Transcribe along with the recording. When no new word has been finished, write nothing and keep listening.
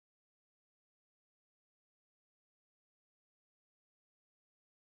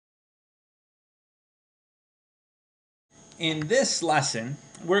in this lesson,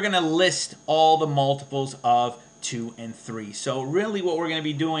 we're going to list all the multiples of 2 and 3. So really what we're going to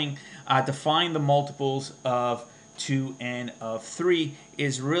be doing to find the multiples of 2 and of 3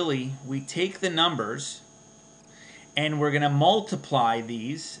 is really we take the numbers and we're going to multiply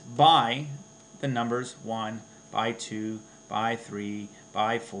these by the numbers 1, by 2, by 3,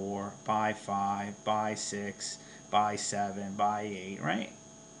 by 4, by 5, by 6, by 7, by 8, right?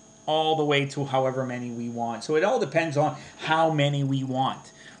 All the way to however many we want. So it all depends on how many we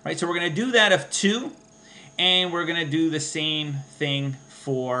want, right? So we're going to do that of 2, and we're going to do the same thing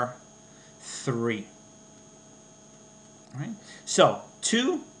for 3. All right? So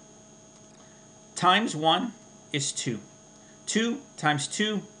 2 times 1 is 2. 2 times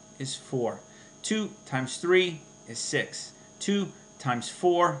 2 is 4. 2 times 3 is 6. 2 times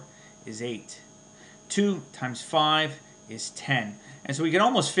 4 is 8. 2 times 5 is 10. And so we can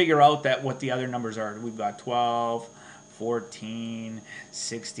almost figure out that what the other numbers are. We've got 12, 14,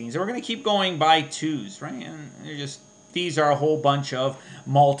 16. So we're going to keep going by 2's, right? And these are a whole bunch of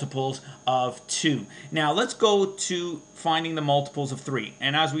multiples of 2. Now let's go to finding the multiples of 3.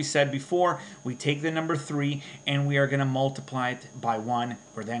 And as we said before, we take the number 3 and we are going to multiply it by 1.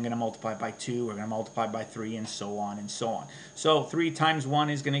 We're then going to multiply it by 2. We're going to multiply by 3, and so on and so on. So 3 times 1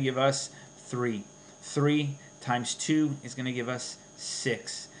 is going to give us 3. 3 times 2 is going to give us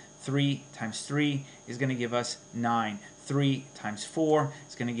 6. 3 times 3 is going to give us 9. 3 times 4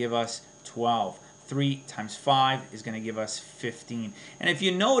 is going to give us 12. 3 times 5 is going to give us 15. And if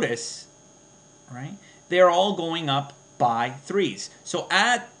you notice, right, they're all going up by 3's. So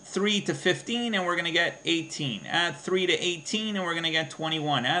add 3 to 15 and we're going to get 18. Add 3 to 18 and we're going to get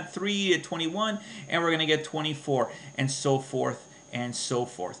 21. Add 3 to 21 and we're going to get 24, and so forth and so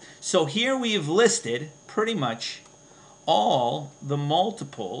forth. So here we've listed pretty much all the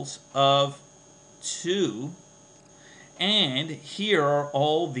multiples of 2, and here are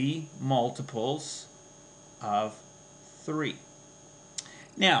all the multiples of 3.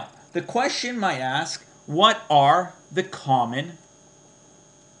 Now, the question might ask, what are the common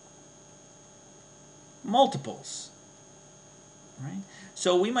multiples? Right?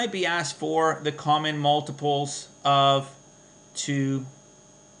 So we might be asked for the common multiples of 2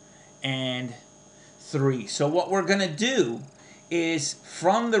 and 3. So what we're going to do is,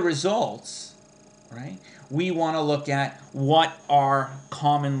 from the results, right, we want to look at what are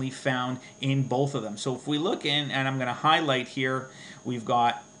commonly found in both of them. So if we look in, and I'm going to highlight here, we've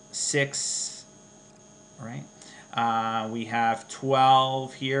got 6, right? We have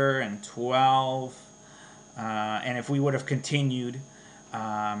 12 here and 12. And if we would have continued,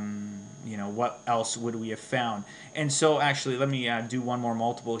 you know, what else would we have found? And so actually, let me do one more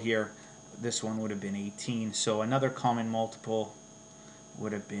multiple here. This one would have been 18. So another common multiple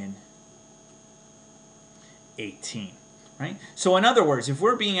would have been 18, right? So in other words, if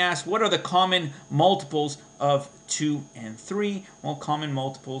we're being asked what are the common multiples of 2 and 3, well, common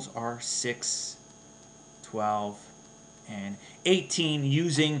multiples are 6, 12, and 18,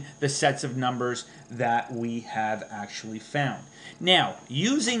 using the sets of numbers that we have actually found. Now,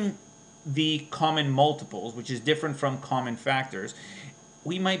 using the common multiples, which is different from common factors,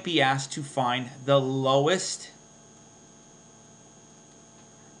 we might be asked to find the lowest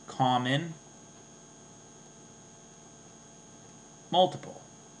common multiple,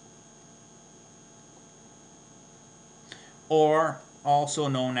 or also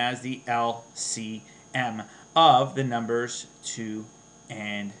known as the LCM of the numbers 2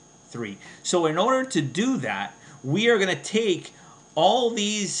 and 3. So in order to do that, we are going to take all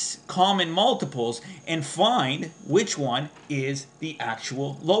these common multiples and find which one is the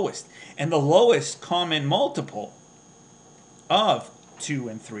actual lowest. And the lowest common multiple of 2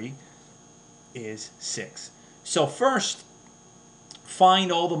 and 3 is 6. So first,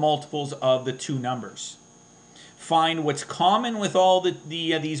 find all the multiples of the two numbers. Find what's common with all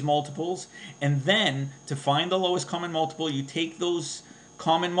these multiples, and then to find the lowest common multiple, you take those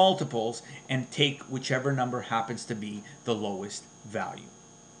common multiples and take whichever number happens to be the lowest value.